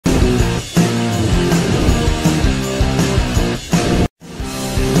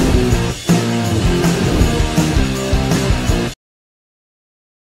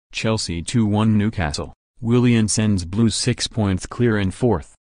Chelsea 2-1 Newcastle, Willian sends Blues 6 points clear in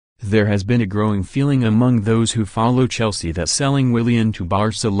fourth. There has been a growing feeling among those who follow Chelsea that selling Willian to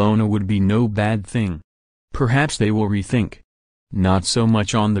Barcelona would be no bad thing. Perhaps they will rethink. Not so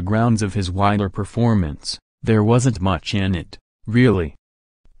much on the grounds of his wider performance, there wasn't much in it, really.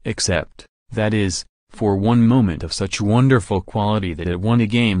 Except, that is, for one moment of such wonderful quality that it won a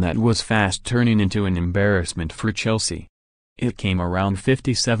game that was fast turning into an embarrassment for Chelsea. It came around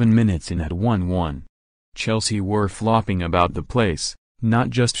 57 minutes in at 1-1. Chelsea were flopping about the place, not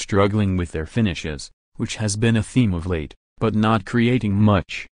just struggling with their finishes, which has been a theme of late, but not creating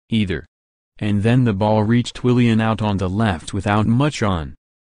much, either. And then the ball reached Willian out on the left without much on.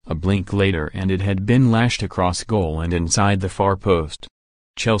 A blink later and it had been lashed across goal and inside the far post.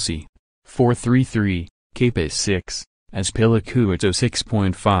 Chelsea 4-3-3, Kepa 6, Azpilicueta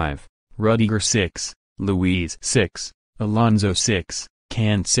 6.5, Rudiger 6, Luiz 6, Alonso 6,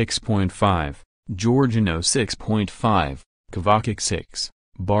 Kante 6.5, Jorginho 6.5, Kovacic 6,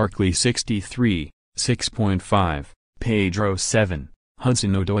 Barkley 63, 6.5, Pedro 7,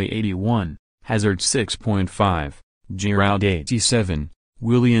 Hudson-Odoi 81, Hazard 6.5, Giroud 87,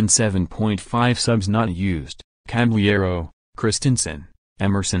 Willian 7.5 subs not used, Caballero, Christensen,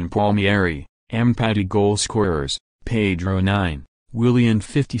 Emerson Palmieri, Ampadu Goalscorers, Pedro 9, Willian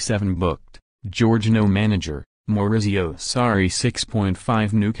 57 booked, Jorginho manager, Maurizio Sarri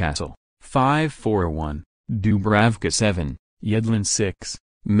 6.5 Newcastle, 5-4-1, Dubravka 7, Yedlin 6,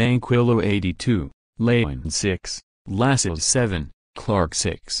 Manquillo 82, Leon 6, Lascelles 7, Clark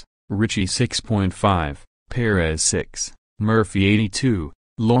 6, Richie 6.5, Perez 6, Murphy 82,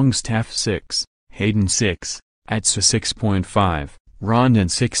 Longstaff 6, Hayden 6, Atsa 6.5, Rondon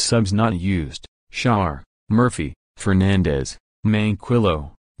 6 subs not used, Shar, Murphy, Fernandez,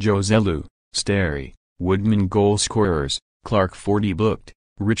 Manquillo, Joselu, Sterry, Woodman Goalscorers, Clark 40 booked,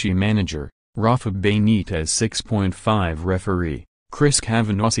 Richie manager, Rafa Benitez 6.5 referee, Chris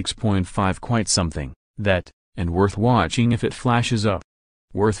Kavanagh 6.5 quite something, that, and worth watching if it flashes up.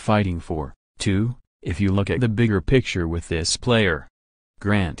 Worth fighting for, too, if you look at the bigger picture with this player.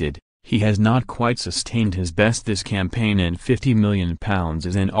 Granted, he has not quite sustained his best this campaign and £50 million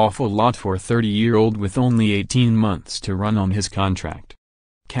is an awful lot for a 30-year-old with only 18 months to run on his contract.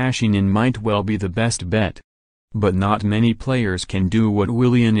 Cashing in might well be the best bet. But not many players can do what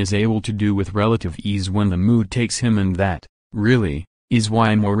Willian is able to do with relative ease when the mood takes him, and that, really, is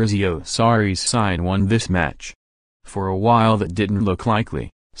why Maurizio Sarri's side won this match. For a while that didn't look likely,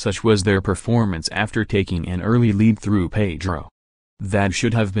 such was their performance after taking an early lead through Pedro. That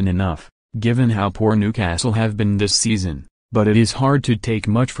should have been enough, given how poor Newcastle have been this season, but it is hard to take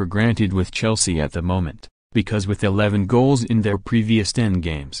much for granted with Chelsea at the moment, because with 11 goals in their previous 10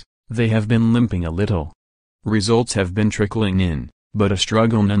 games, they have been limping a little. Results have been trickling in, but a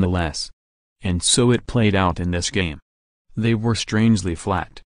struggle nonetheless. And so it played out in this game. They were strangely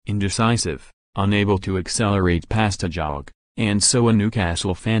flat, indecisive, unable to accelerate past a jog, and so a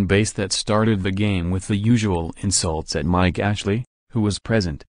Newcastle fan base that started the game with the usual insults at Mike Ashley, who was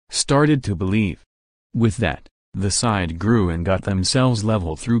present, started to believe. With that, the side grew and got themselves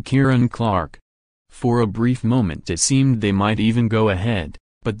level through Kieran Clark. For a brief moment it seemed they might even go ahead,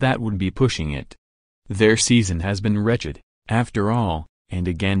 but that would be pushing it. Their season has been wretched, after all, and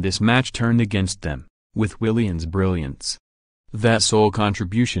again this match turned against them, with Willian's brilliance. That sole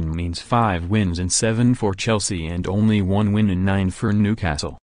contribution means 5 wins and 7 for Chelsea and only 1 win and 9 for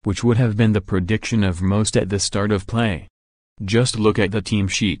Newcastle, which would have been the prediction of most at the start of play. Just look at the team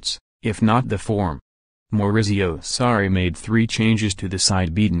sheets, if not the form. Maurizio Sarri made 3 changes to the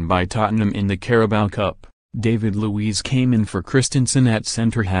side beaten by Tottenham in the Carabao Cup. David Luiz came in for Christensen at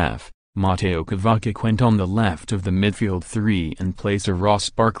centre-half. Mateo Kovacic went on the left of the midfield 3 in place of Ross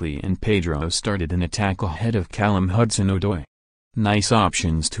Barkley, and Pedro started an attack ahead of Callum Hudson-Odoi. Nice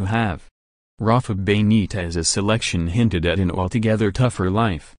options to have. Rafa Benitez's selection hinted at an altogether tougher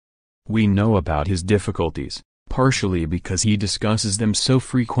life. We know about his difficulties, partially because he discusses them so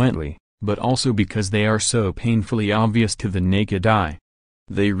frequently, but also because they are so painfully obvious to the naked eye.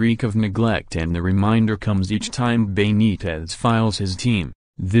 They reek of neglect, and the reminder comes each time Benitez files his team.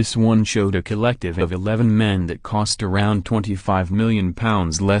 This one showed a collective of 11 men that cost around £25 million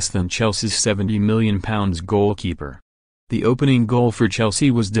less than Chelsea's £70 million goalkeeper. The opening goal for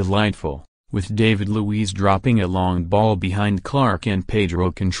Chelsea was delightful, with David Luiz dropping a long ball behind Clark and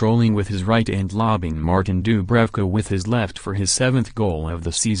Pedro controlling with his right and lobbing Martin Dubravka with his left for his 7th goal of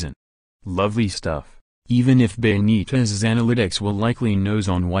the season. Lovely stuff, even if Benitez's analytics will likely nose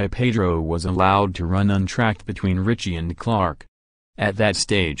on why Pedro was allowed to run untracked between Richie and Clark. At that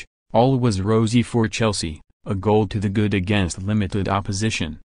stage, all was rosy for Chelsea, a goal to the good against limited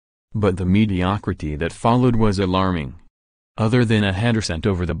opposition. But the mediocrity that followed was alarming. Other than a header sent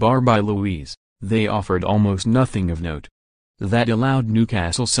over the bar by Luiz, they offered almost nothing of note. That allowed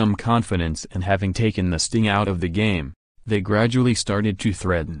Newcastle some confidence, and having taken the sting out of the game, they gradually started to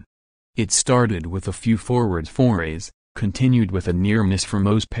threaten. It started with a few forward forays, continued with a near miss from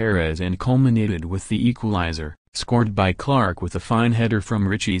Os Perez, and culminated with the equalizer, scored by Clark with a fine header from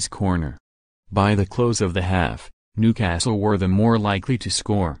Richie's corner. By the close of the half, Newcastle were the more likely to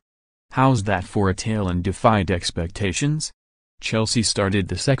score. How's that for a tale and defied expectations? Chelsea started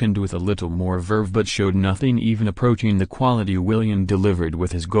the second with a little more verve but showed nothing even approaching the quality Willian delivered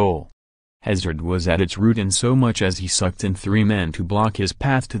with his goal. Hazard was at its root in so much as he sucked in 3 men to block his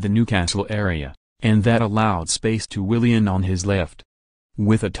path to the Newcastle area, and that allowed space to Willian on his left.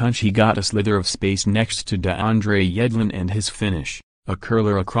 With a touch he got a slither of space next to DeAndre Yedlin, and his finish, a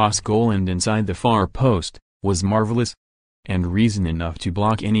curler across goal and inside the far post, was marvelous, and reason enough to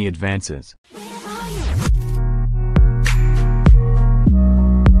block any advances.